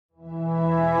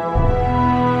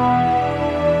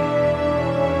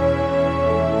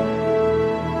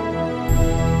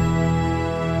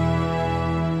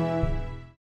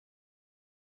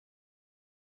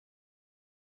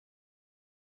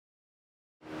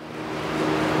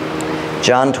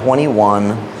John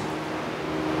 21,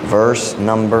 verse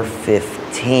number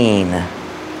 15.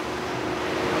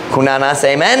 Kuna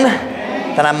nasa amen?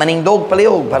 Tanang maningdog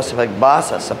paliog para sa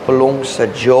pagbasa sa pulong sa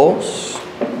Diyos.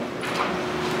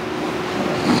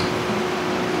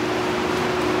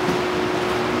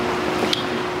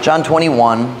 John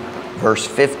 21, verse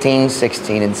 15,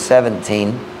 16, and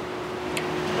 17.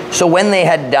 So when they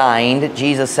had dined,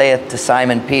 Jesus saith to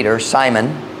Simon Peter,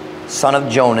 Simon, son of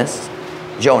Jonas,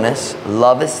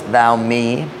 lovest thou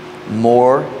me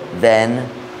more than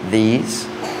these?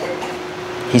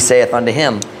 He saith unto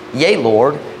him, Yea,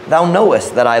 Lord, thou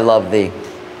knowest that I love thee.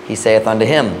 He saith unto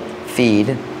him,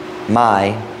 Feed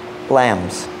my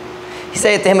lambs. He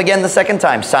saith to him again the second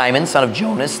time, Simon, son of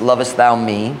Jonas, lovest thou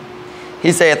me?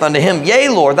 He saith unto him, Yea,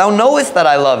 Lord, thou knowest that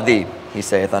I love thee. He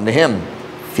saith unto him,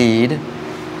 Feed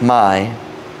my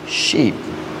sheep.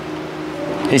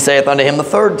 He saith unto him the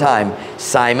third time,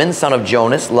 Simon, son of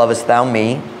Jonas, lovest thou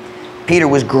me? Peter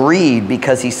was grieved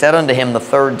because he said unto him the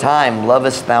third time,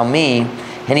 Lovest thou me?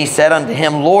 And he said unto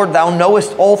him, Lord, thou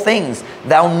knowest all things.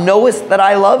 Thou knowest that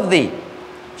I love thee.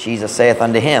 Jesus saith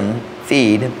unto him,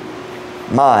 Feed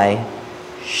my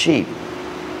sheep.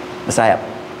 Messiah.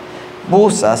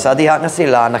 Busa, sa diha na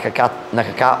sila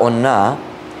nakakaon na,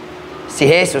 si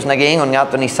Jesus nag-iingon nga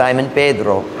to ni Simon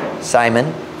Pedro, Simon,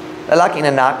 lalaking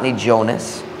anak ni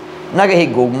Jonas,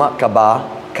 nagahigugma ka ba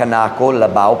kanako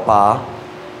labaw pa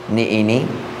ni ini?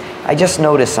 I just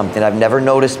noticed something I've never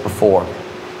noticed before.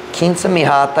 Kinsa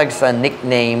mihatag sa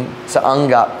nickname sa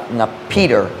angga na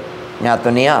Peter nga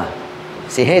to niya.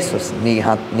 Si Jesus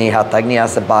nihatag niya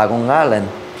sa bagong ngalan.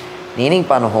 Nining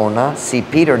panahon na si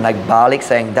Peter nagbalik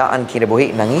sa iyang daan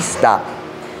kinabuhi ng isda.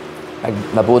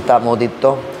 Nabuta mo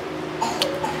dito.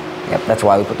 Yep, that's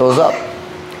why we put those up.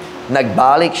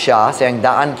 Nagbalik siya sa iyang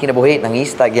daan kinabuhi ng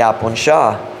isda, gyapon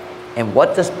siya. And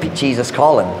what does Jesus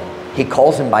call him? He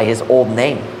calls him by his old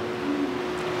name,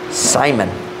 Simon.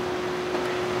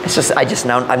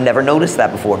 I've never noticed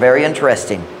that before. Very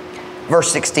interesting.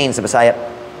 Verse 16 sa Messiah.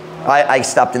 I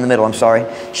stopped in the middle, I'm sorry.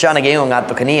 Siya nag-iingon nga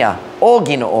to kaniya, O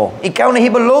Ginoo, ikaw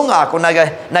nahibalong ako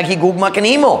naghigugma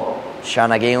kanimo. Siya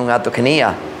nag-iingon nga to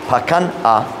kaniya,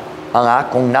 pakana ang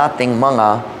akong nating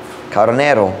mga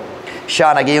karnero.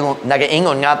 Siya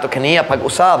nag-iingon nga to kaniya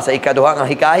pag-usab sa ikaduha nga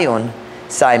hikayon,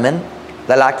 Simon,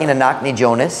 lalaking anak ni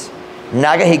Jonas,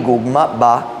 nagahigugma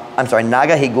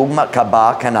ka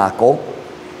ba kanako?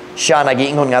 Siya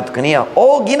nag-iingon nga to kaniya,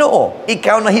 O Ginoo,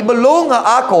 ikaw nahibalo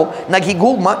nga ako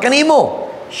naghigugma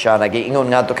kanimo. Siya nag-iingon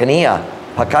nga to kaniya,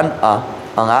 pakana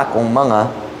ang akong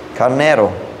mga karnero.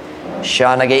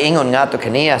 Siya nag-iingon nga to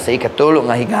kaniya sa ikatulo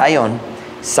nga higayon,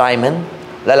 Simon,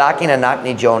 lalaking anak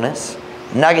ni Jonas,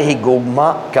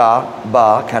 naghigugma ka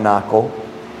ba kanako?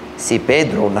 Si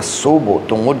Pedro nasubo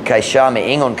tungod kay siya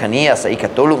may ingon kaniya sa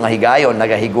ikatulo nga higayon,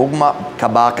 nagahigugma ka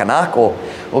ba kanako?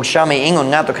 Ug siya may ingon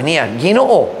nga to kaniya,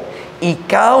 Ginoo,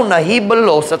 ikaw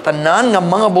nahibalo sa tanan nga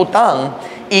mga butang,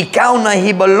 ikaw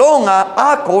nahibalo nga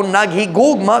ako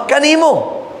naghigugma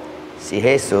kanimo. Si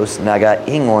Jesus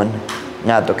nagaingon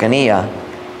nga to kaniya,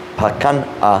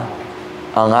 pakana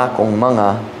ang akong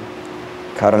mga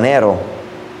karnero.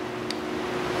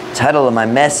 Title of my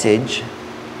message,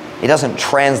 it doesn't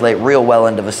translate real well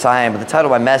into Visayan, but the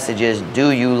title of my message is, Do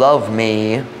You Love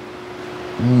Me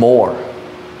More?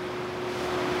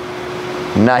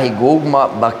 Nahigugma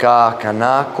baka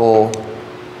kanako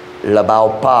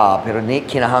labaw pa, pero ni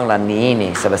kinahanglan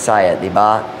niini sa Bisaya, di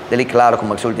ba? Dili klaro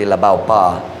kung magsulti labaw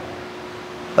pa.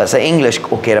 But sa English,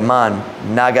 okay naman,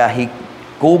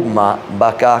 nagahigugma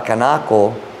baka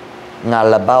kanako nga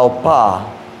labaw pa,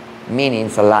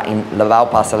 meaning sa lain, labaw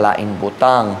pa sa lain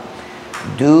butang.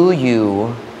 Do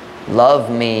you love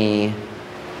me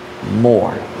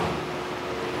more?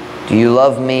 Do you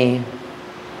love me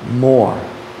more?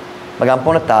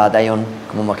 Magampo na ta, dayon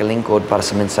kung makalingkod para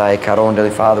sa mensahe karon. Dearly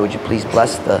Father, would you please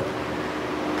bless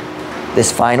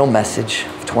this final message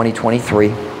of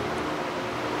 2023.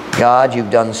 God,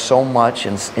 you've done so much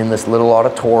in this little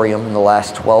auditorium in the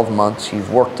last 12 months.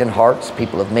 You've worked in hearts.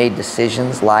 People have made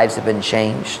decisions. Lives have been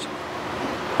changed.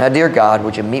 Now, dear God,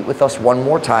 would you meet with us one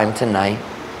more time tonight?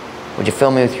 Would you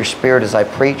fill me with your Spirit as I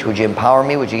preach? Would you empower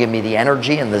me? Would you give me the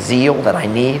energy and the zeal that I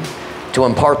need to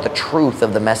impart the truth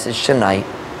of the message tonight?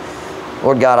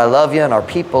 Lord God, I love you and our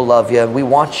people love you. We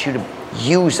want you to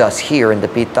use us here in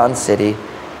Dapitan City.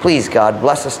 Please, God,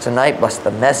 bless us tonight. Bless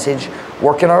the message.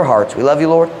 Work in our hearts. We love you,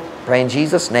 Lord. Pray in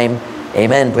Jesus' name.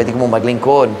 Amen. Pwede ko mo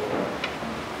maglingkod.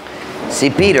 Si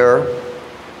Peter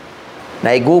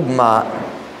naigugma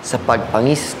sa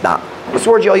pagpangista. What's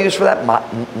the word you all use for that?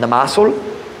 Namasol?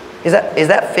 Is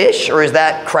that fish or is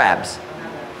that crabs?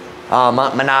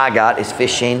 Managat is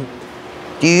fishing.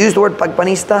 Do you use the word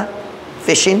pagpanista?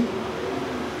 Fishing?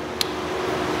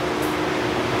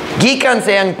 Gikan sa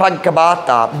iyang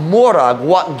pagkabata, murag,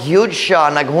 wa gyud siya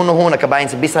naghuno-huno kabayan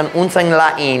sa bisan unsang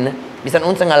lain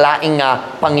nga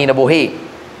panginabuhi.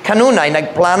 Kanunay,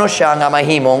 nagplano siya nga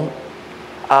mahimong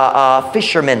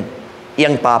fisherman.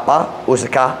 Iyang papa, usa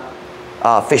ka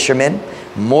fisherman.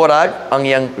 Murag, ang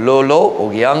iyang lolo, o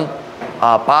iyang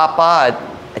papa,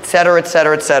 etc.,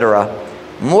 etc., etc.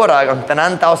 Murag, ang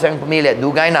tanan tao sa iyang pamilya,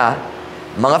 dugay na,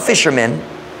 mga fishermen,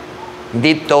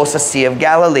 dito sa Sea of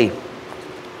Galilee.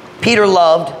 Peter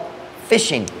loved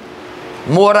fishing.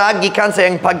 Murag, gikan sa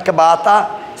iyang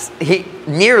pagkabata, he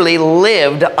nearly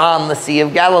lived on the Sea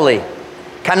of Galilee.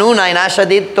 Kanunay na siya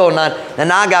dito na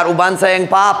nanagar uban sa iyang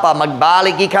papa,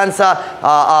 magbalik gikan sa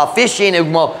fishing,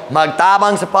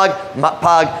 magtabang sa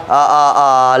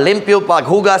limpyo,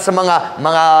 paghugas sa mga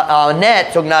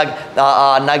nets, ug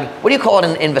what do you call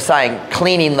it in Visayas?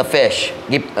 Cleaning the fish.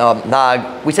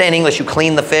 We say in English, you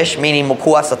clean the fish, meaning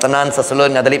mukuha sa tanan sa sulod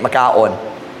nga dali makaon.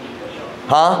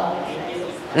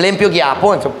 Limpyo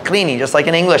gyapon. So cleaning, just like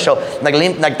in English. So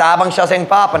nagtabang siya sa iyang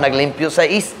papa, naglimpyo sa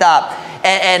isda.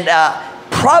 And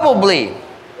probably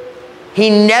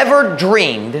he never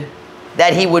dreamed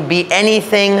that he would be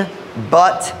anything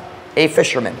but a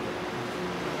fisherman.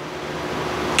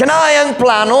 Kanang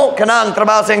plano, kanang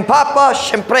trabaho sa iyang papa,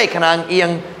 syempre kanang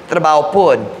iyang trabaho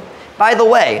pod. By the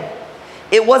way,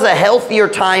 it was a healthier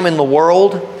time in the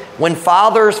world when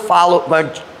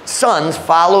sons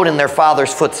followed in their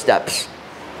father's footsteps.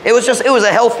 It was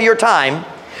a healthier time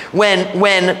when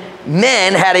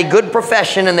men had a good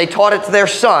profession and they taught it to their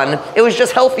son. It was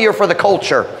just healthier for the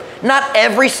culture. Not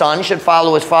every son should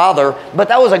follow his father, but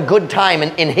that was a good time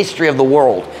in history of the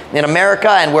world. In America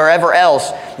and wherever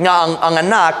else, nga ang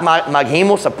anak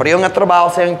maghimo sa pareho nga trabaho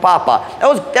sa iyang papa.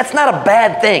 That's not a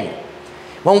bad thing.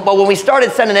 But when we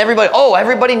started sending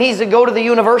everybody needs to go to the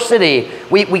university,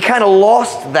 we kind of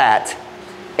lost that.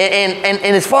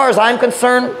 And as far as I'm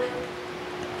concerned,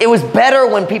 it was better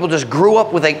when people just grew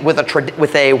up with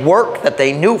a work that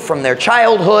they knew from their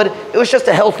childhood. It was just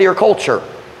a healthier culture,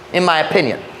 in my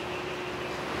opinion.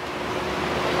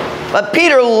 But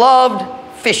Peter loved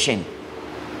fishing.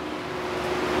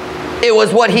 It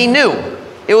was what he knew.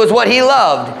 It was what he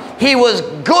loved. He was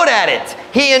good at it.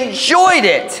 He enjoyed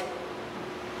it.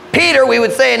 Peter, we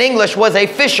would say in English, was a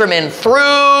fisherman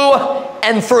through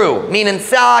and through. Meaning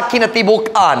sa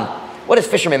kinatibukan. What is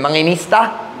fisherman?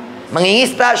 Manginista?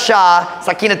 Manginista siya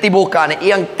sa kinatibukan.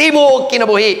 Iyang tibok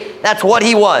kinabuhi. That's what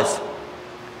he was.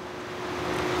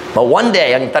 But one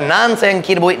day, ang tanan sa iyang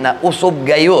kinabuhi na usob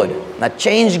gayud, na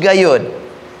change gayud,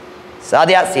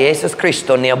 sadya si Jesus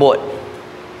Cristo niabot.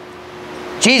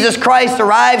 Jesus Christ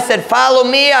arrived, said, "Follow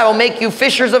me, I will make you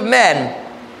fishers of men."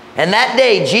 And that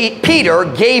day, Peter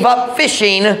gave up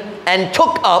fishing and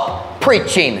took up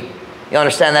preaching. You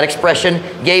understand that expression?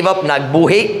 Gave up,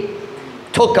 nagbuhi.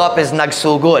 Took up is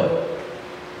nagsugod.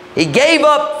 He gave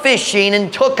up fishing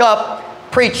and took up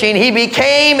preaching. He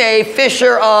became a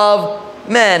fisher of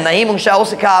men. Nahimong siya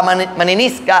usika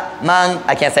maniniska,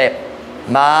 I can't say it.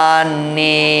 Maningista.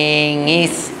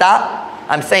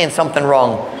 I'm saying something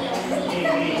wrong.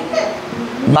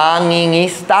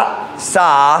 Mangingista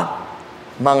sa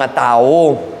mga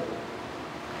tao.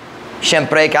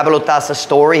 Siyempre, kabaluta sa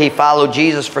story, he followed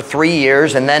Jesus for 3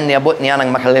 years and then niabot niya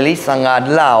ng makalilisang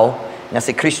adlaw nga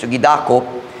si Kristo gidakop,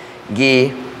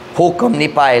 gihukom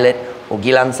ni Pilate o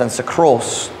gilansan sa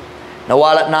cross.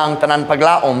 Nawala na ang tanan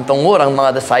paglaom tungod ang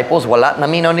mga disciples wala na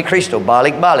minaw ni Kristo.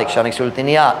 Balik-balik siya nagsulti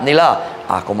nila,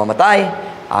 ako mamatay,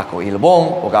 ako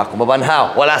ilubong, o ako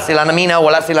mabanhaw. Wala sila naminaw,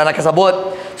 wala sila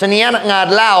nakasabot. So niya nga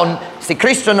adlaw, si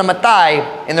Kristo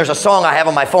namatay, and there's a song I have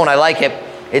on my phone, I like it.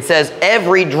 It says,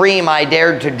 "Every dream I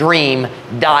dared to dream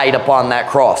died upon that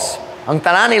cross." Ang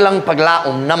tanan nilang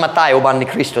paglaom namatay uban ni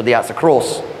Kristo diya sa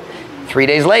cross. 3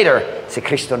 days later, si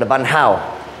Kristo nabanhaw.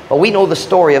 But we know the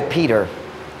story of Peter.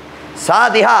 Sa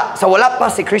wala pa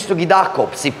si Kristo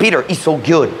gidakop, si Peter is so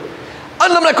good.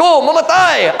 Andam na ko,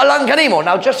 mamatay, alang kanimo.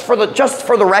 Now just for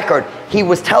the record, he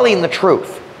was telling the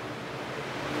truth.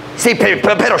 Si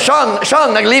pero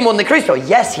siyang naglimon ni Kristo.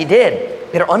 Yes, he did.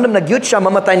 Pero andam na gyud siya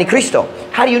mamatay ni Kristo.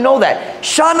 How do you know that?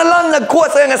 Siya na lang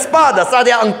nagkuha sa iyang espada. Sa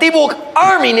diya ang tibok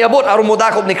army niabot aron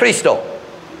modakop ni Kristo.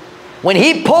 When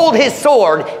he pulled his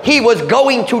sword, he was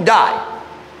going to die.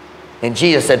 And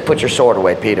Jesus said, "Put your sword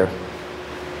away, Peter."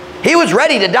 He was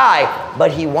ready to die,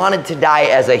 but he wanted to die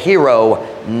as a hero,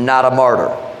 not a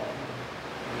martyr.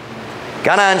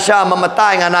 Kanaan siya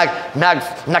mamatay nga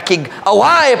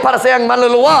nakig-away para sa iyang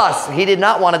manluluwas. He did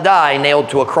not want to die nailed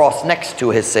to a cross next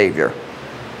to his Savior.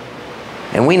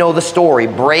 And we know the story.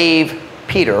 Brave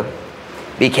Peter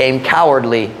became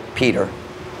cowardly Peter.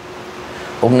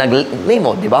 Ug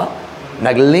naglimod, di ba?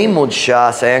 Naglimod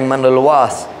siya sa iyang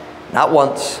manluluwas. Not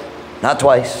once, not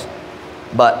twice,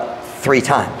 but 3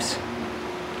 times.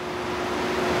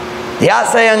 Diya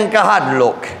sa iyang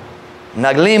kahadlok,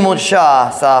 naglimod siya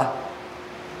sa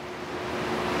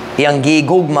iyang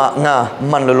gigugma nga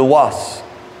manluluwas.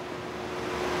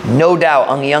 No doubt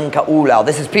ang iyang kaulaw.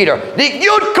 This is Peter. Di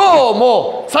yun ko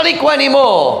mo sa likwani mo.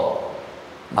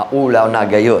 Maulaw na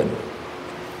gayon.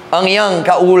 Ang iyang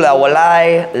kaulaw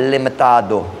walay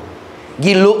limitado.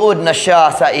 Giluod na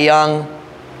siya sa iyang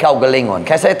kaugalingon.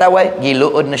 Kaya sa itaway,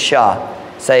 giluod na siya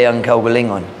sa iyang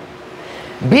kaugalingon.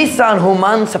 Bisan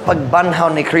human sa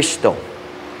pagbanhaw ni Kristo,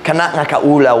 kana nga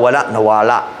kaulaw wala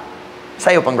nawala.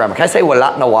 Sa'yo pang grammar. Kaya sa'yo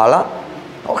wala nawala?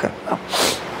 Okay.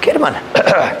 Okay naman.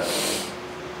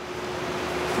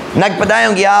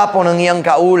 Nagpadayong gihapon ang iyang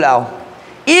kaulaw.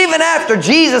 Even after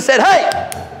Jesus said, hey,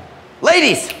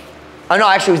 ladies. No,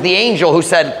 actually it was the angel who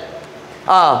said,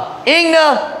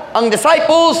 ingna ang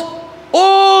disciples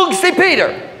ug si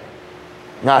Peter.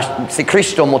 Nga si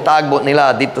Kristo mutagbot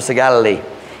nila dito sa Galilee.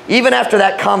 Even after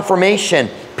that confirmation,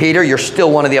 Peter, you're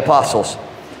still one of the apostles.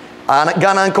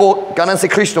 Ganan si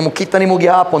Kristo mukita nimo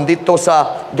gihapon dito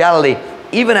sa Galilee.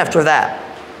 Even after that,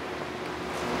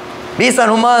 bisan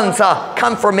human sa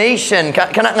confirmation,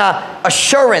 kana nga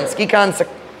assurance gikan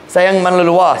sa iyang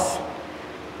manluluwas,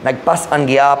 nagpas-an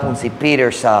gihapon si Peter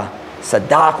sa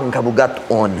dakong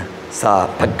kabugaton sa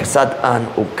pagkasad-an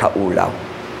ug kaulaw.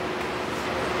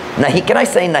 Can I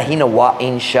say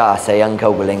nahinawain siya sa iyang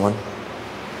kaugalingon?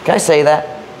 Can I say that?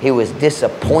 He was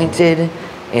disappointed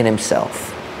in himself.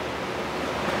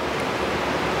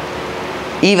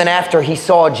 Even after he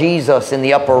saw Jesus in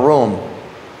the upper room,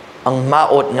 ang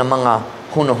maot nga mga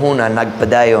hunahuna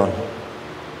nagpadayon.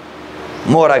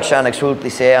 Murag siya nagsulti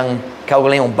sa iyang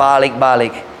kaugalingon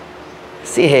balik-balik.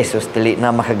 Si Jesus dili na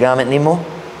makagamit nimo.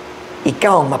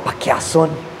 Ikaw ang mapakyason.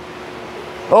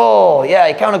 Oh, yeah,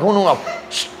 ikaw naghunong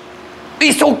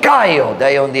iso kayo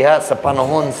dayon diha sa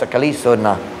panahon sa kalisod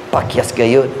na pakyas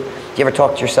gayud. Do you ever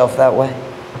talk to yourself that way?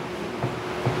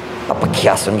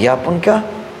 Papakyason gyapon ka?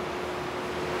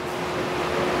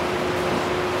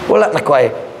 Wala na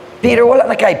kay Peter, wala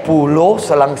na kay pulo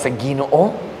sa lang sa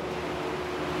Ginoo.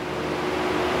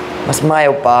 Mas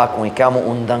mayaw pa kung ikaw mo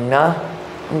undang na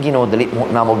ang Ginoo dali mo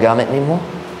na mo gamit nimo.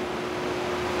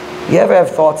 You ever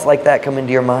have thoughts like that come into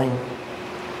your mind?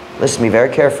 Listen to me very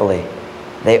carefully.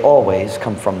 They always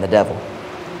come from the devil.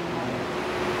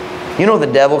 You know the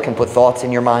devil can put thoughts in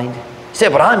your mind? You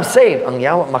say, but I'm saved. Ang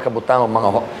yawa makabutang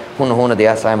mga hunahuna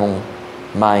diya sa imong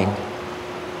mind.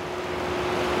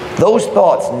 Those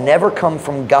thoughts never come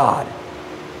from God.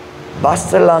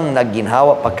 Basta lang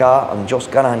nagginhawa pa ka, ang Diyos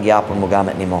ka na ang gyapon mo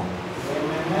gamit nimo.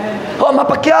 Oh,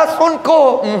 mapakyason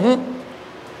ko.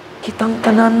 Kitang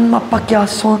tanan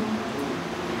mapakyason.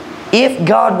 If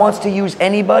God wants to use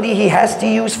anybody, He has to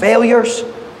use failures.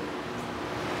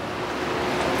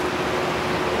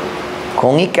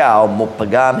 Kung ikaw mo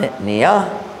pagamit niya,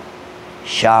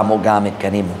 siya mo gamit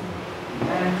kanimo.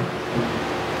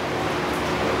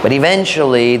 But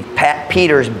eventually,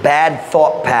 Peter's bad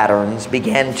thought patterns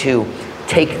began to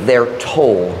take their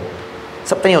toll.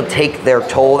 Something will take their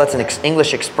toll. That's an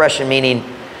English expression meaning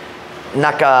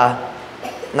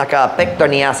naka-apekto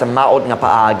niya sa maot nga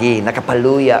paagi,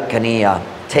 nakapaluya kaniya,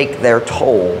 take their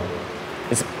toll.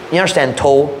 You understand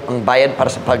toll? Ang bayad para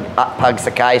sa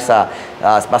pagsakay sa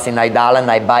basin na dalan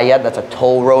na bayad. That's a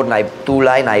toll road na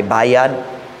tulay na bayad.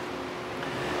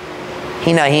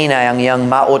 Hina-hina ang iyang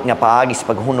maot nga paagi sa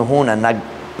paghunuhunan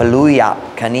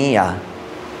nagpaluya kaniya.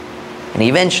 And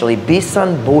eventually,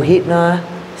 bisan buhit na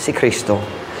si Kristo,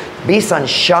 bisan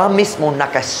siya mismo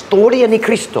nakastorya ni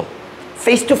Kristo,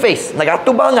 face to face,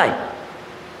 nagatubangay,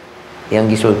 iyang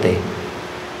gisulti,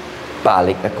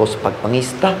 balik ako sa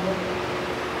pagpangista.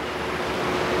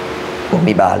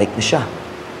 Bumibalik na siya.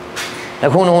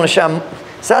 Naghunahuna siya,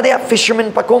 sa diya fisherman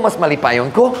pa ko, mas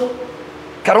malipayon ko.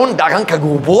 Karon dagang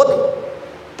kagubot.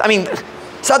 I mean,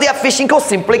 sa diya fishing ko,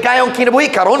 simple kayong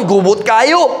kinabuhi. Karon gubot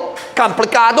kayo.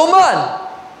 Komplikado man.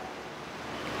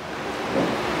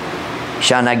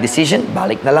 Siya nag-decision,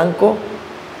 balik na lang ko.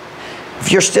 If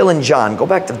you're still in John, go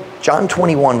back to John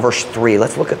 21 verse 3.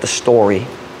 Let's look at the story.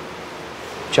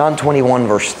 John 21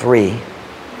 verse 3.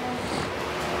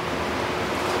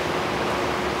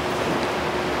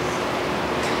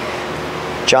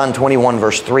 John 21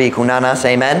 verse 3. Kunanas,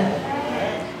 amen?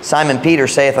 Simon Peter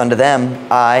saith unto them,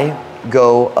 I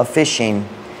go a-fishing.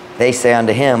 They say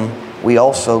unto him, we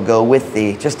also go with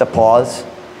thee. Just a pause.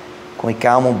 Kung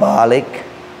ikaw mo balik,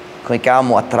 kung ikaw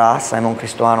mo atras sa imong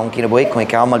Kristohanong kinabuhi, kung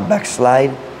ikaw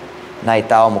mag-backslide, na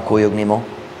itaw mo kuyog nimo.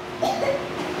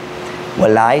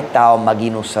 Walay tao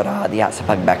maginusara diha sa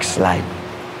pag-backslide.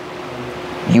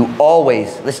 You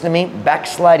always, listen to me,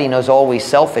 backsliding is always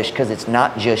selfish because it's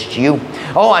not just you.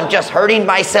 Oh, I'm just hurting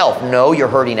myself. No, you're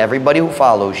hurting everybody who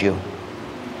follows you.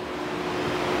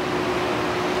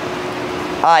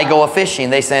 I go a-fishing.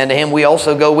 They say unto him, we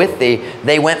also go with thee.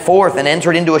 They went forth and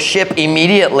entered into a ship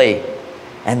immediately.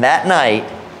 And that night,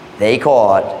 they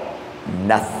caught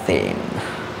nothing.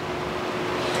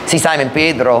 Si Simon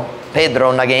Pedro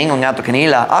nag-iingon nga to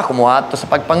kanila, ako mo ato sa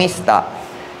pagpangista.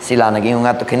 Sila nag-iingon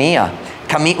nga to kaniya.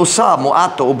 Kami usab mo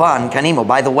ato uban kanimo.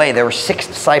 By the way, there were 6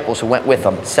 disciples who went with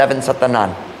them, 7 sa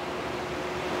tanan.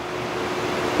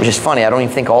 Which is funny, I don't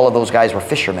even think all of those guys were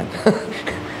fishermen.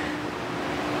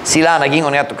 Sila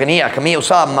nag-iingon nga to kaniya, kami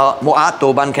usab mo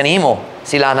ato uban kanimo.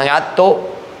 Sila nang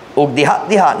ato ug diha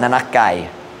nanakay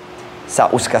sa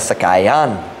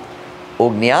uskasakayan.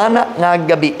 Ug niana nga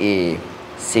gabi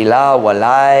sila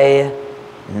walay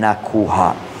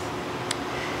nakuha.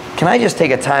 Can I just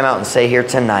take a time out and say here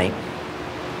tonight,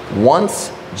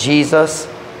 once Jesus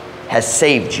has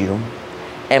saved you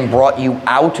and brought you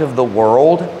out of the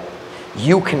world,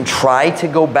 you can try to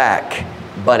go back,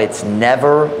 but it's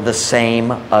never the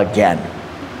same again.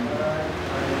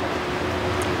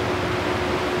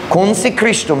 Kung si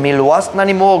Kristo miluwas na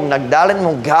nimo, nagdalan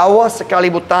mo gawa sa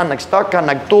kalibutan, nag-start ka,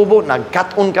 nagtubo,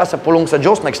 nagkaton ka sa pulong sa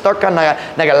Diyos, nag-start ka,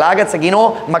 nagalagat sa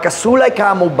Ginoo, makasulay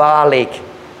ka mo balik.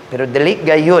 Pero dili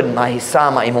gayud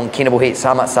mahisama imong kinabuhi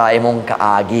sama sa imong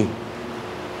kaagi.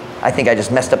 I think I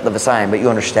just messed up the Visayan, but you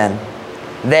understand.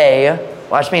 They,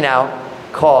 watch me now,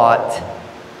 caught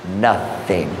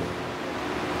nothing.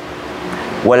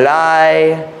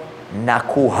 Walay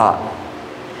nakuha.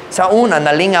 Sa una,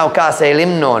 nalingaw ka sa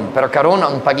ilimnon, pero karon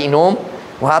ang pag-inom,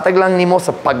 muhatag lang nimo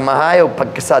sa pagmahay o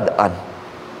pagkasadaan.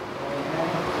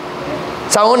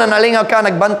 Sa una, nalingaw ka,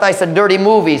 nagbantay sa dirty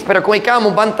movies, pero kung ikaw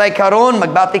mo bantay karon,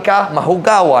 magbati ka,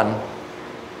 mahugawan.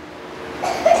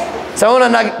 Sa una,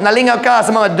 nalingaw ka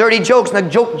sa mga dirty jokes,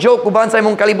 nag-joke-joke, uban sa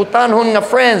imong kalibutanhon nga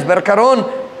friends, pero karon,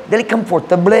 dili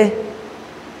comfortable.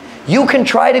 You can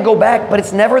try to go back, but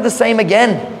it's never the same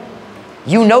again.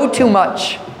 You know too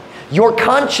much. Your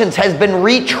conscience has been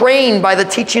retrained by the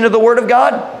teaching of the Word of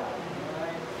God.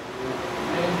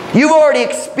 You've already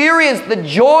experienced the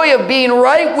joy of being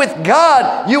right with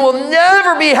God. You will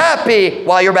never be happy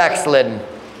while you're backslidden.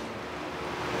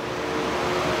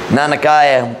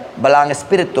 Nanakaya balang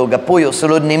espiritu gapuyo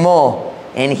sulod nimo,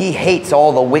 and he hates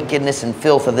all the wickedness and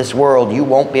filth of this world. You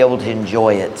won't be able to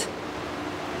enjoy it.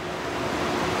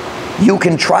 You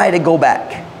can try to go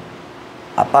back.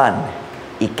 Apan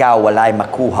ikaw walay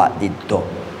makuha dito.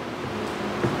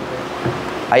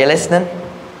 Are you listening?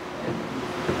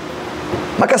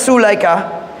 Makasulay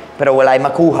ka, pero walay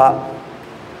makuha.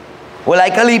 Walay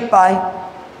kalipay.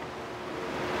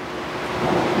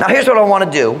 Now here's what I want to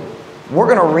do. We're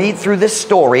going to read through this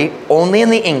story only in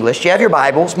the English. You have your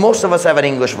Bibles. Most of us have an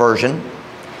English version.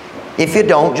 If you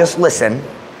don't, just listen.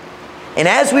 And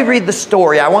as we read the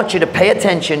story, I want you to pay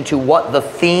attention to what the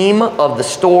theme of the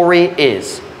story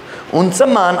is. Unsa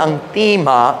man ang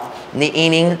tema ni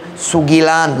ining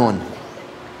sugilanhon.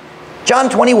 John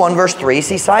 21 verse 3,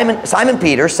 see Simon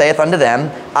Peter saith unto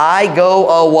them, I go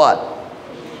a what?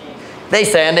 They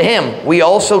say unto him, we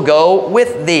also go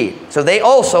with thee. So they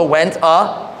also went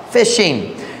a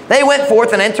fishing. They went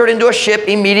forth and entered into a ship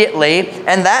immediately,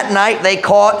 and that night they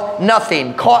caught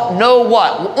nothing. Caught no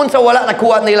what? Unsa wala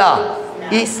nakuha nila?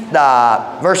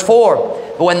 Isda. Verse 4.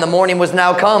 But when the morning was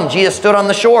now come, Jesus stood on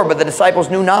the shore, but the disciples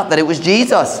knew not that it was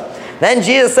Jesus. Then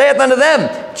Jesus saith unto them,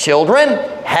 children,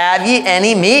 have ye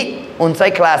any meat?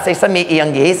 Unsay klase sa meat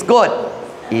iyang gihisgot?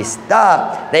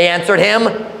 Isda. They answered him,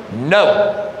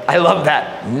 no. I love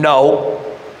that. No.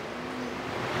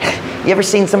 You ever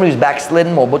seen somebody who's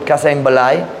backslidden, mobot ka sa iyang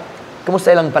balay?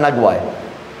 Kumusta ilang panagway?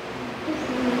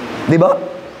 Diba?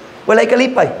 Walay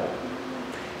kalipay.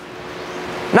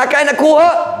 Nakay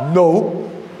nakuha? No.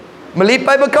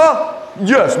 Malipay ba ka?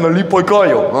 Yes, malipay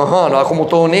kayo.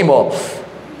 Nakumuto nimo.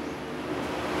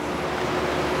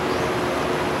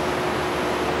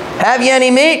 Have ye any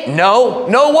meat? No.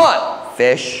 No what?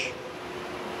 Fish.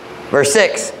 Verse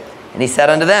 6. And he said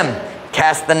unto them,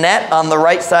 cast the net on the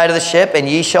right side of the ship, and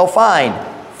ye shall find.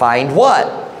 Find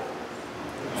what?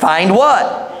 Find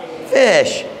what?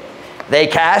 Fish. They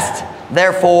cast,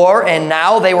 therefore, and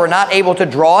now they were not able to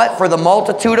draw it for the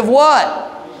multitude of what?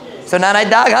 So nanay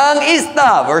daghang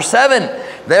isda. Verse 7.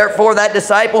 Therefore that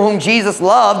disciple whom Jesus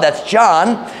loved, that's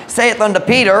John, saith unto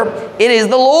Peter, it is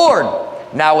the Lord.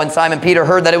 Now when Simon Peter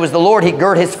heard that it was the Lord, he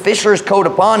girt his fisher's coat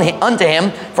unto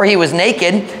him, for he was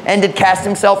naked, and did cast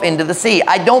himself into the sea.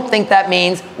 I don't think that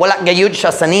means wala gayud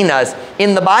siya sa ninas.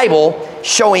 In the Bible,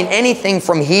 showing anything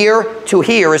from here to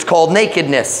here is called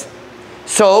nakedness.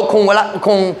 So, what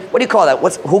do you call that?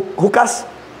 What's hukas?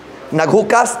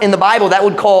 Naghukas in the Bible, that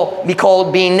would be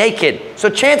called being naked. So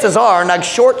chances are,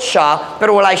 nag-short siya,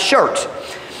 pero walay shirt.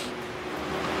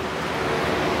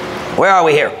 Where are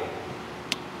we here?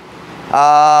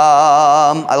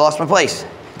 I lost my place.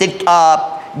 Did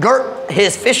girt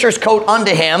his fisher's coat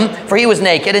unto him, for he was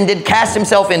naked, and did cast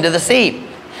himself into the sea.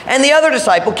 And the other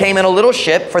disciple came in a little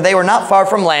ship, for they were not far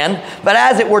from land, but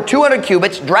as it were 200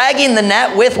 cubits, dragging the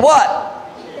net with what?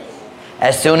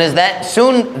 Soon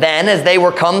then, as they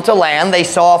were come to land, they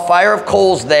saw a fire of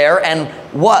coals there, and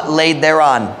what laid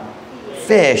thereon?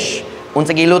 Fish.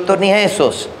 Unsa giluto ni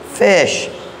Jesus? Fish.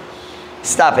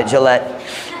 Stop it, Gillette.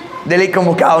 Dili ko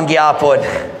mukaon giapod.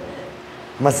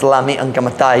 Mas lami ang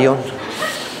kamatayon.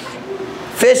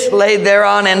 Fish laid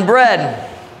thereon and bread.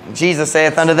 Jesus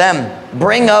saith unto them,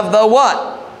 bring of the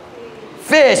what?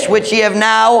 Fish which ye have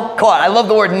now caught. I love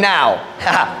the word now.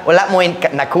 Wala mo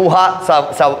nakuha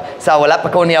sa wala pa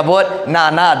ko niabot.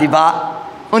 Na, di ba?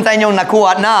 Unsa inyong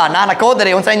nakuha na nako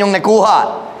dere unsa inyong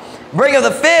nakuha. Bring of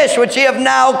the fish which ye have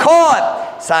now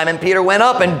caught. Simon Peter went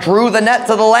up and drew the net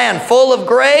to the land, full of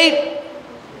great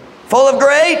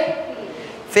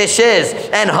fishes,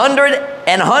 and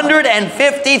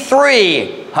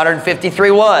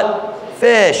 153 what?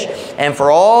 Fish. And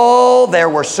for all there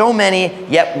were so many,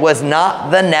 yet was not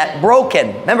the net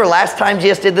broken. Remember last time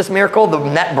Jesus did this miracle, the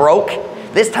net broke?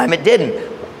 This time it didn't.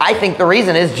 I think the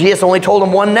reason is Jesus only told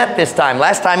them one net this time.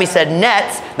 Last time he said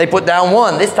nets, they put down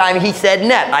one. This time he said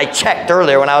net. I checked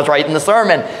earlier when I was writing the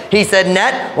sermon. He said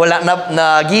net, wala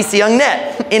na gisi ang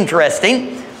net.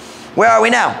 Interesting. Where are we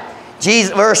now?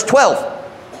 Jesus, verse 12.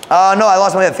 No, I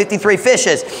lost my head. 53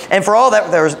 fishes. And for all that,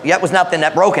 yet was not the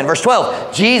net broken. Verse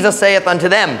 12. Jesus saith unto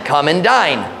them, come and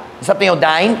dine. Something you'll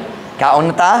dine? Kaon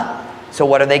na ta? So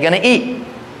what are they going to eat?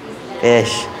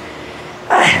 Fish.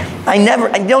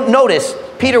 I don't notice.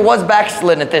 Peter was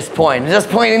backslidden at this point. Just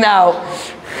pointing out.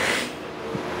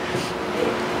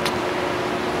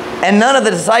 And none of the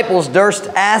disciples durst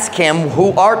ask him,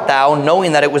 who art thou?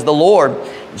 Knowing that it was the Lord.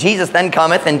 Jesus then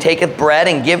cometh and taketh bread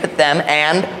and giveth them,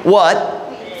 and what?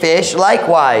 Fish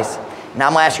likewise. Now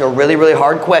I'm going to ask you a really, really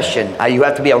hard question. You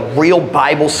have to be a real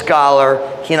Bible scholar.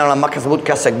 Hinang makasabot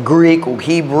ka sa Greek o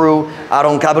Hebrew.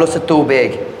 Aron kabalo sa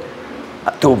tubig.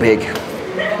 Tubig.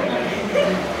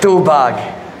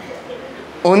 Tubag.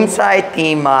 Unsay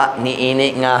tima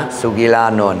niini nga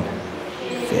sugilanon?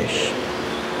 Fish.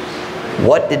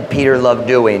 What did Peter love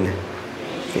doing?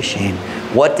 Fishing.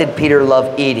 What did Peter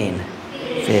love eating?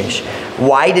 Fish.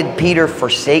 Why did Peter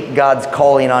forsake God's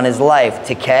calling on his life?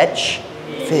 To catch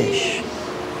fish.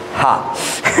 Ha.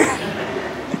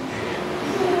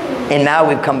 And now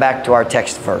we've come back to our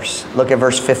text verse. Look at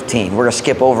verse 15. We're going to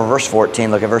skip over verse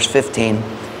 14. Look at verse 15.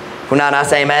 Kunana,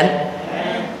 say amen?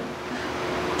 Amen.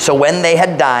 So when they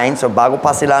had dined, so bago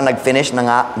pa sila nag-finish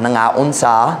nangaon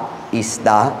sa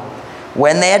isda,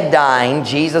 when they had dined,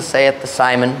 Jesus saith to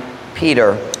Simon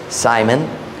Peter, Simon,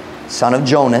 son of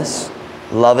Jonas,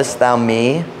 lovest thou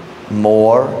me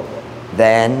more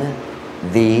than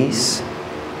these?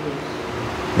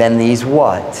 Than these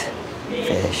what?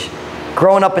 Fish.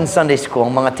 Growing up in Sunday school,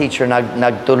 mga teacher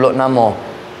nagtulot na mo,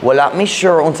 wala mi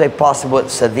sure unsay possible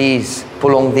sa these,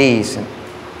 pulong these.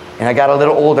 And I got a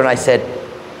little older and I said,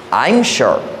 I'm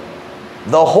sure.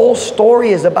 The whole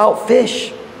story is about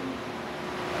fish.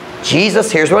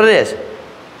 Jesus, here's what it is.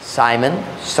 Simon,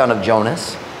 son of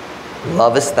Jonas,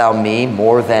 lovest thou me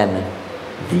more than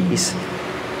these?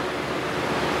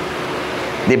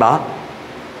 Diba?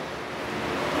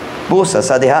 Busa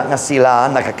sa diha nga sila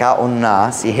nakakaon na,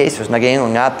 si Jesus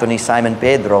nagayon nga to ni Simon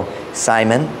Pedro,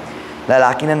 Simon,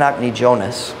 lalaki na anak ni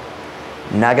Jonas,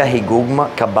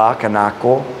 nagahigugma ka ba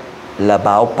kanako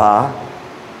labaw pa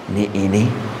ni ini?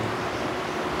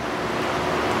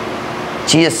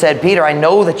 Jesus said, Peter, I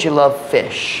know that you love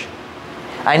fish.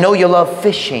 I know you love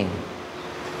fishing.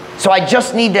 So I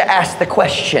just need to ask the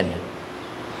question,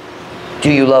 do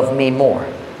you love me more?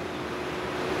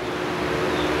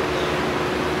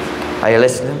 Are you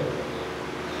listening?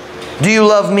 Do you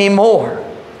love me more?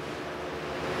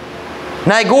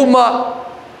 Naiguma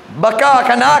baka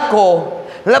kanako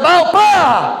labaw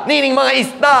pa nining mga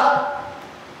isda.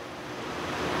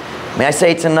 May I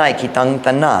say tonight, kitang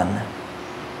tanan,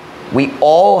 we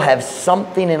all have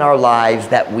something in our lives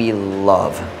that we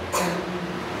love.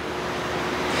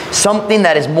 Something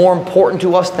that is more important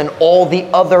to us than all the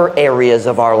other areas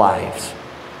of our lives.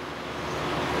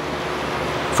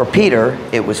 For Peter,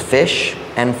 it was fish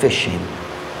and fishing.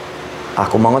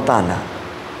 Ako mangutana,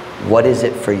 what is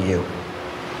it for you?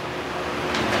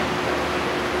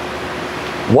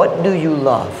 What do you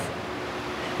love?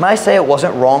 May I say it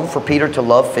wasn't wrong for Peter to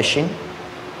love fishing?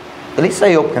 There's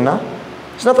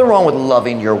nothing wrong with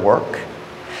loving your work.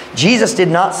 Jesus did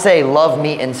not say, love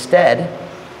me instead.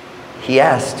 He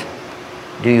asked,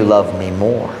 do you love me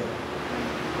more?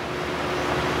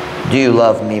 Do you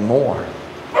love me more?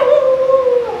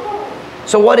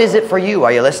 So what is it for you?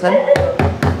 Are you listening?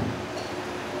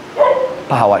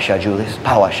 Pahawa siya, Julius.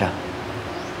 Pahawa siya.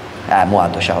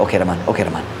 Muato siya. Okay naman. Okay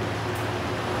naman.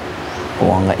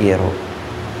 Buwang nga iro.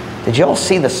 Did you all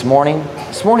see this morning?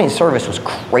 This morning's service was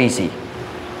crazy.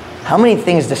 How many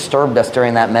things disturbed us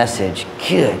during that message?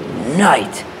 Good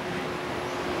night.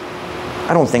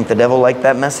 I don't think the devil liked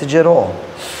that message at all.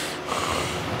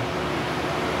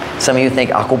 Some of you think,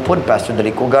 ako pud, Pastor,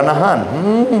 dali ko ganahan.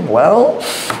 Well,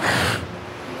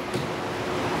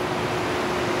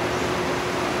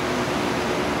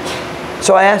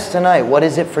 so I asked tonight, what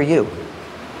is it for you?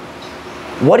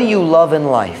 What do you love in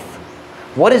life?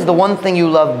 What is the one thing you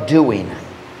love doing?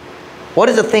 What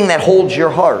is the thing that holds your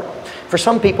heart? For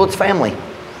some people, it's family.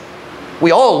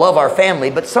 We all love our family,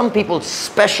 but some people, it's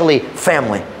especially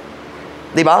family.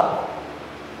 Diba?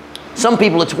 Some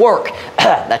people, it's work.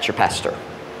 That's your pastor.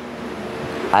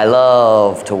 I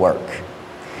love to work.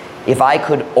 If I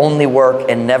could only work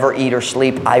and never eat or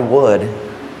sleep, I would.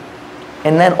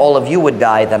 And then all of you would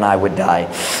die, then I would die.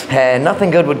 And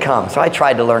nothing good would come. So I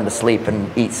tried to learn to sleep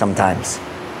and eat sometimes.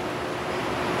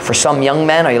 For some young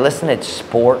men, are you listening? It's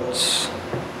sports.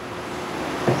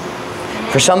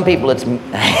 For some people, it's...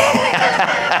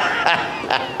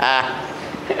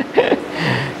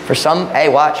 For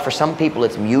some people,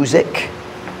 it's music,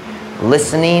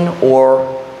 listening or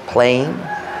playing.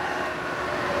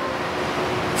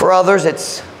 For others,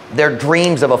 it's their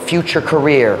dreams of a future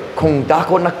career. Kung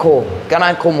dako nako,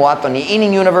 ganan ko moato ni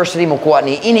ining university mo kuha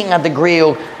ni ining nga degree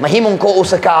o mahimong ko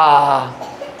usaka.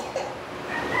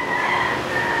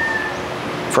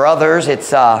 For others,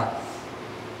 it's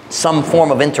some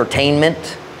form of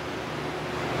entertainment.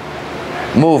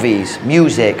 Movies,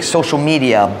 music, social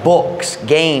media, books,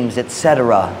 games,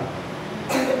 etc.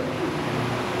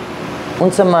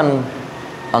 Unsa man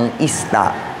ang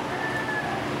isda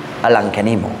alang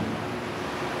kanimo?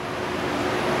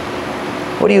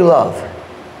 What do you love?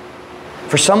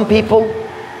 For some people,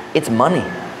 it's money.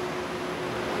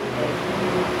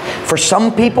 For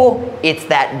some people, it's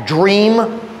that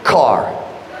dream car.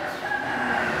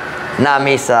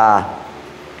 Nami sa,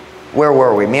 where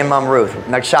were we? Me and Mom Ruth.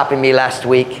 Nag-shopping me last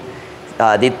week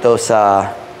dito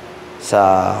sa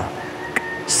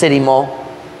City Mall.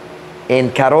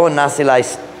 In karon na sila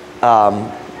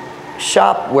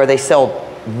shop where they sell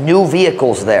new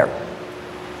vehicles there.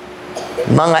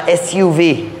 Mga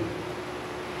SUV.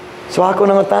 So ako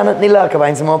nangatanat nila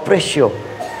kabahin sa mga presyo.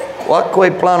 Wa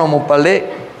ko'y plano mo palit.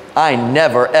 I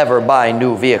never ever buy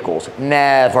new vehicles.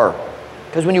 Never.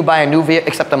 Because when you buy a new vehicle,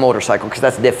 except a motorcycle, because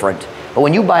that's different. But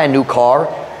when you buy a new car,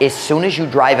 as soon as you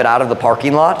drive it out of the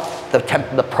parking lot, the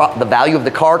value of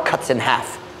the car cuts in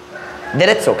half.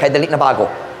 Diretso, kay dalit na bago.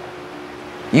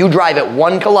 You drive it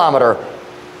 1 kilometer,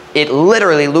 it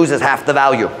literally loses half the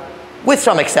value. With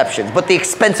some exceptions, but the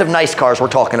expensive nice cars we're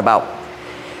talking about.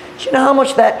 Do you know how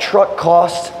much that truck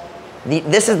cost?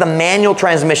 This is the manual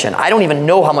transmission. I don't even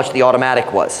know how much the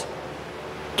automatic was.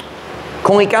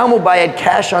 Kung ikaw mo bayad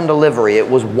cash on delivery, it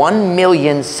was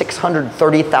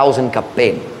 1,630,000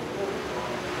 kapin.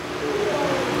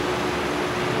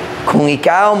 Kung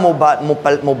ikaw mo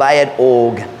bayad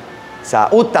og sa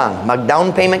utang,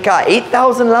 mag-down payment ka,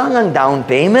 8,000 lang ang down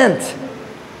payment.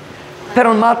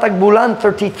 Pero matag bulan,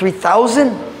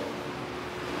 33,000.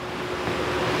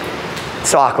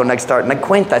 So ako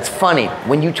nagkwenta. It's funny,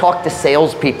 when you talk to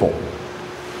salespeople,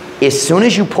 as soon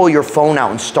as you pull your phone out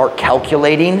and start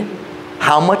calculating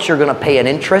how much you're going to pay in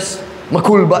interest,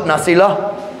 makulbat na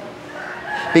sila.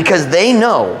 Because they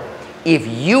know, if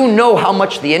you know how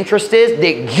much the interest is,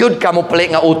 di gyud ka mo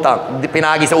palit nga utang,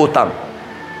 pinagi sa utang.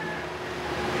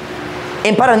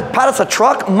 And para sa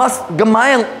truck, mas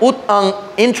gamay ang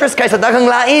interest kaysa daghang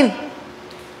lain.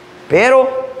 Pero,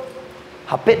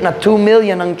 hapit na 2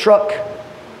 million ang truck.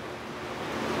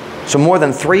 So more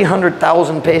than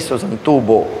 300,000 pesos ang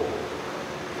tubo.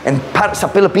 And sa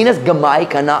Pilipinas, gamay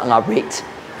ka na nga rate.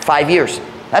 5 years.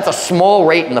 That's a small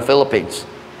rate in the Philippines.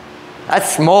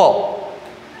 That's small.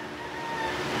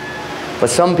 But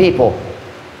some people,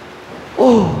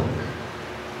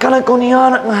 kanang ko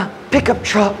niya nga pickup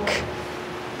truck.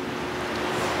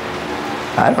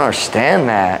 I don't understand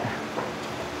that.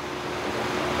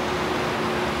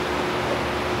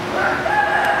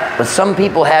 But some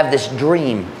people have this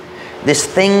dream, this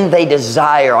thing they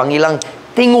desire, ang ilang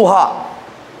tinguha.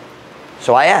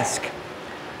 So I ask,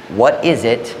 What is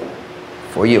it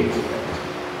for you?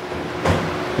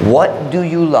 What do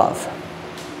you love?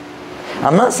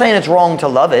 I'm not saying it's wrong to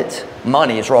love it.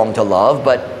 Money is wrong to love,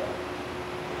 but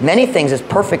many things is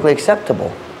perfectly acceptable.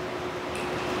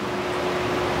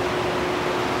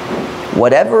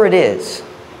 Whatever it is,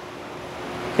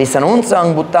 bisan unsa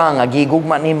ang butang nga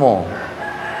gigugma nimo,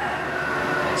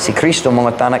 si Kristo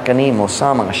mga tanak kanimo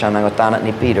sama nga siya nga tanak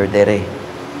ni Peter dere.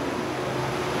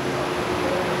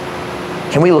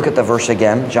 Can we look at the verse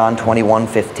again? John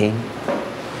 21:15.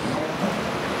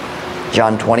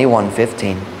 John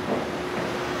 21:15.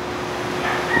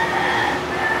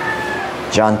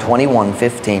 John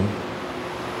 21:15.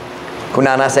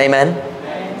 Kunana say amen?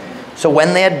 So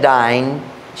when they had dined,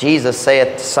 Jesus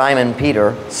saith to Simon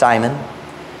Peter, Simon,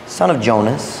 son of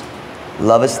Jonas,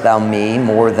 lovest thou me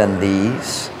more than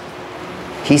these?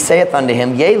 He saith unto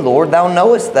him, Yea, Lord, thou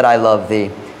knowest that I love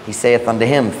thee. He saith unto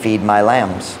him, Feed my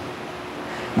lambs.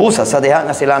 Busa, sa diha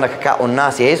nga sila nakakaon na,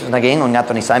 si Jesus nag-iingon nga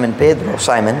to ni Simon Pedro,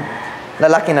 Simon,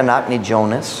 lalaki na anak ni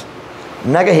Jonas,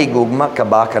 nagahigugma ka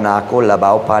ba kanako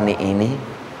labaw pa ni ini?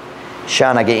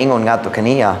 Siya nag-iingon nga to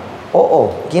kaniya,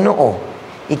 Oo, Ginoo,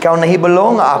 ikaw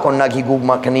nahibalo nga akong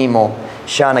naghigugma kanimo.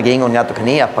 Siya nag-iingon nga to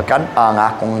kaniya, pagkan ang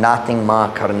akong nating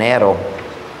mga karnero.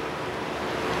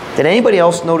 Did anybody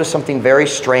else notice something very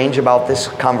strange about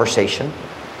this conversation?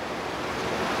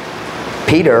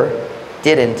 Peter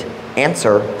didn't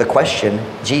answer the question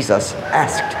Jesus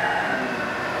asked.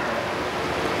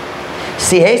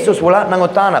 Si Jesus wala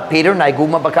nangutana, Peter,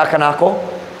 naigugma ba ka kanako?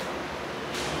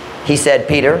 He said,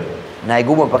 Peter,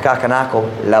 naigugma ba ka kanako,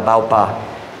 labaw pa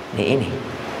ni ini.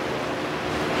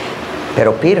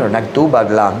 Pero Peter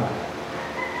nagtubag lang,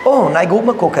 Oh,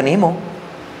 naigugma ko kanimo.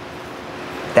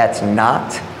 That's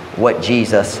not what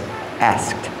Jesus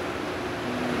asked.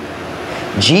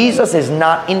 Jesus is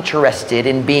not interested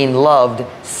in being loved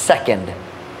second.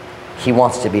 He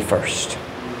wants to be first.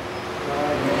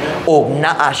 O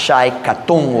naa siya'y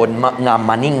katungod nga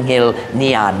maninghil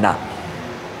niya na.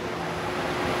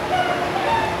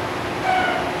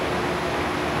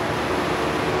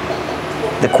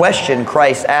 The question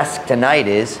Christ asked tonight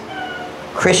is,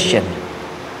 Christian,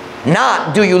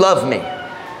 not do you love me?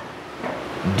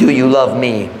 Do you love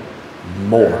me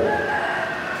more?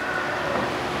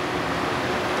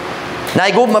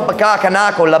 Naigugma pa ka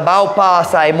kanako labaw pa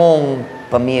sa imong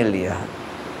pamilya.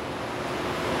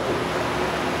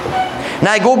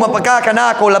 Naigugma pa ka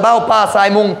kanako labaw pa sa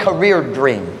imong career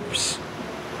dreams.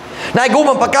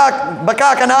 Naigugma pa ka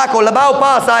kanako labaw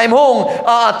pa sa imong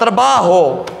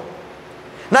trabaho.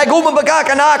 Naigugma pa ka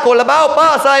kanako labaw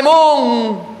pa sa imong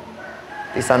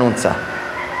isanunsa.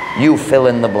 You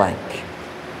fill in the blank.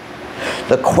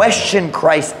 The question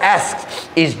Christ asks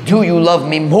is, do you love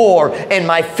me more? And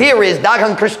my fear is,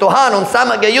 daghang Kristohanon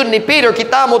sama gayud ni Peter,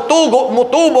 kita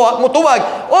mutubag,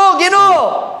 Oh, Ginoo,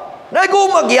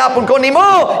 naigugma gyapon ko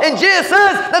nimo. And Jesus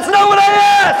says, that's not what I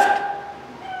asked.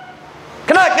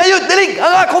 Kana gayud dilig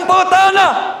ang akong pangutana.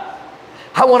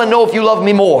 I want to know if you love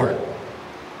me more.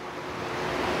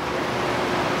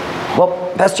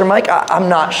 Well, Pastor Mike, I'm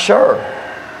not sure.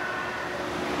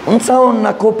 Unsaon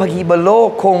nako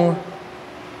paghibalo kung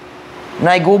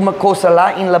naigugma ko sa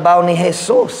laing labaw ni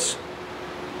Jesus?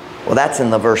 Well, that's in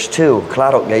the verse 2.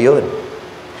 Klaro gayud.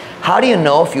 How do you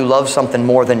know if you love something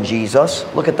more than Jesus?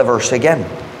 Look at the verse again.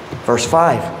 Verse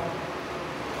 5.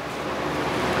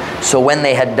 So when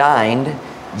they had dined,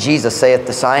 Jesus saith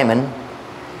to Simon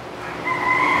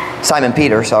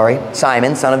Peter,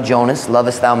 Simon, son of Jonas,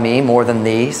 lovest thou me more than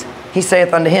these? He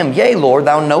saith unto him, Yea, Lord,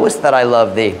 thou knowest that I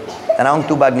love thee. Tanawang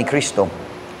tubag ni Kristo.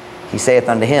 He saith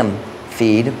unto him,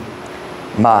 Feed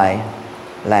my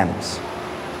lambs.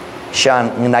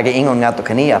 Siya nag-iingon nga to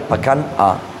kaniya,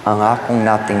 pagkan-a ang akong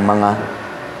nating mga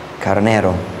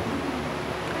karnero.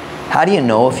 How do you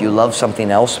know if you love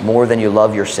something else more than you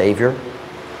love your Savior?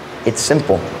 It's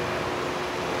simple.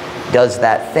 Does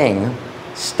that thing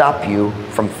stop you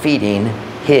from feeding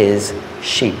His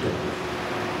sheep?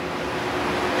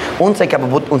 Unsay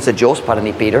kapabuton sa Diyos para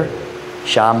ni Peter?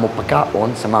 Siya mo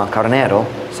pagkaon sa mga karnero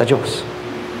sa Diyos.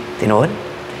 Tinood?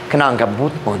 Kanang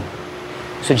kapabuton.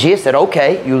 So Jesus said,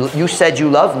 okay, you said you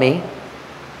love me.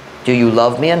 Do you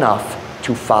love me enough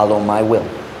to follow my will?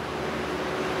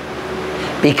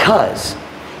 Because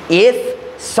if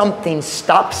something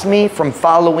stops me from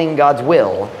following God's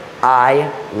will, I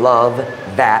love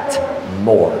that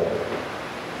more.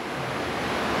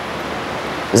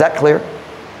 Is that clear?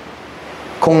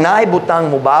 Kung naibutang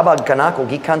mubabag ka na ko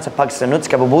gikan sa pagsunod sa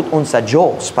kabubuton sa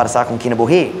Diyos para sa akong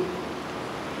kinabuhi,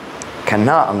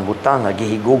 kana ang butang nga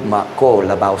gihigugma ko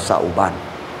labaw sa uban.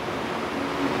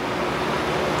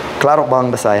 Klaro ba ang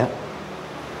Bisaya?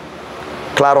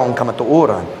 Klaro ang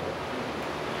kamatuuran.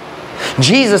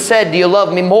 Jesus said, do you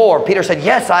love me more? Peter said,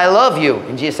 yes, I love you.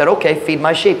 And Jesus said, okay, feed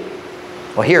my sheep.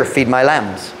 Well, here, feed my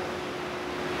lambs.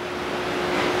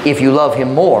 If you love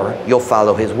him more, you'll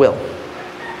follow his will.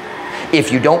 If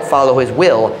you don't follow his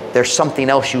will, there's something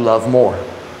else you love more.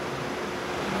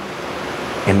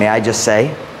 And may I just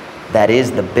say, that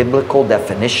is the biblical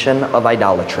definition of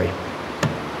idolatry.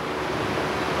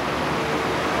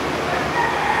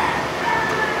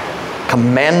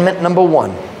 Commandment number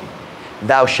 1,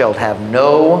 thou shalt have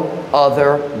no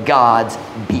other gods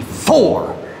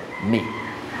before me.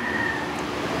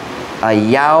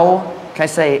 Ayaw, can I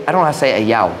say, I don't know how to say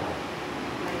ayaw.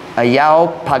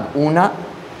 Ayaw pag-una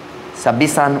sa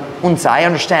bisan unsa. I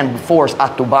understand before is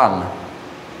atubang.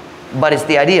 But it's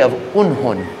the idea of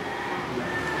unhun.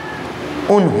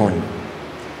 Unhun.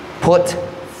 Put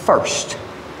first.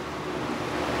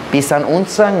 Bisan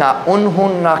unsa nga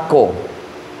unhun nako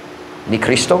ni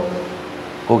Kristo,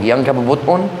 ug iyang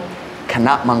kabubuton,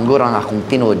 kana manggurang akong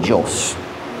tinuod Diyos.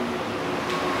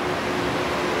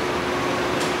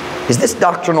 Is this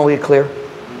doctrinally clear?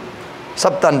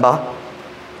 Sabtan ba?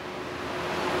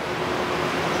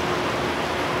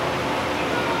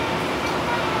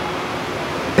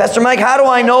 Pastor Mike, how do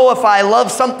I know if I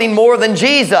love something more than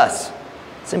Jesus?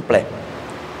 Simple.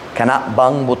 Kana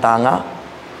bang butanga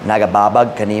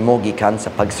nagababag kanimo gikan sa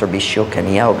pagserbisyo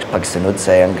kaniya o pagsunod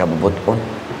sa iyang kabubuton?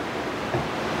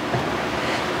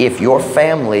 If your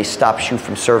family stops you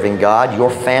from serving God, your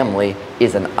family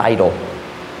is an idol.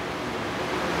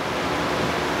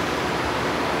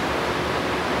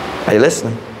 Are you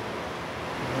listening?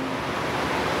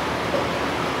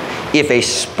 If a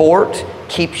sport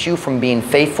keeps you from being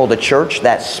faithful to church,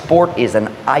 that sport is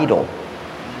an idol.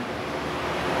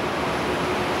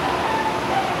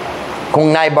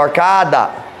 Kung na'y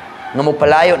barkada nga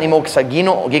mupalayo nimo sa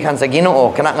Ginoo gikan sa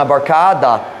Ginoo, kana nga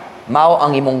barkada mao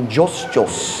ang imong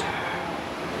Diyos.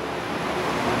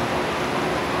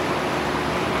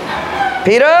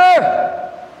 Peter,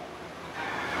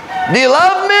 do you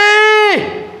love me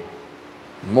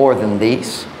more than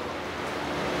these?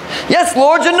 Yes,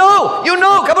 Lord, you know.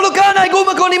 Kabalukan ay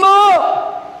gumagoni mo.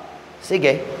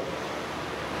 Sige.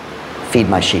 Feed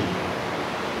my sheep.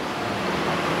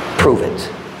 Prove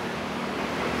it.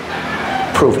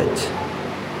 Prove it.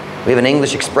 We have an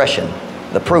English expression.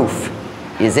 The proof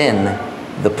is in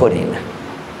the pudding.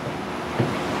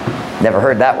 Never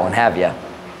heard that one, have you?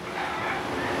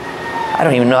 I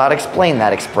don't even know how to explain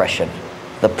that expression.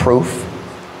 The proof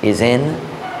is in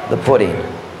the pudding.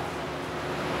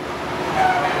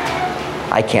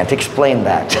 I can't explain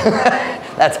that.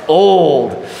 That's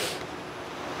old.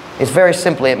 It's very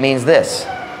simply, it means this.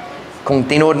 Kung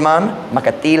tinuod man,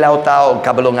 makatilaw tao og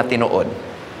kabalo nga tinuod.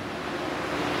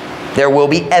 There will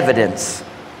be evidence.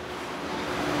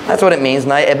 That's what it means,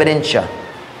 na ebidensya.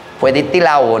 Pwede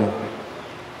tilawon.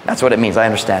 That's what it means. I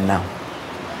understand now.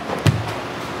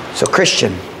 So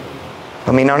Christian,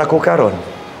 paminaw na ko karon.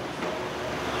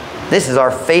 This is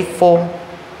our faithful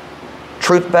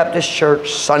Truth Baptist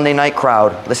Church Sunday night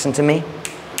crowd. Listen to me.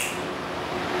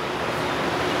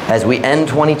 As we end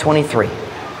 2023,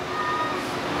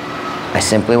 I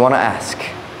simply want to ask,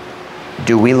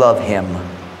 do we love him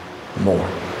more?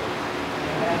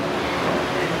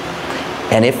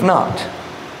 And if not,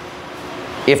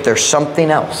 if there's something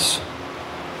else,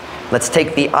 let's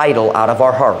take the idol out of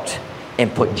our heart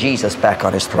and put Jesus back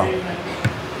on his throne.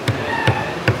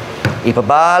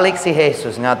 Ipabalik si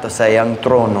Jesus ngadto sa iyang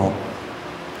trono,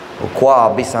 o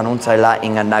kwa bisan unsay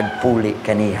laing nga nagpuli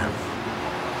kaniya.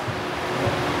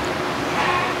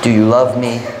 Do you love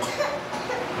me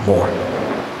more?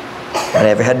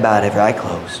 And every head bowed, every eye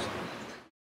closed.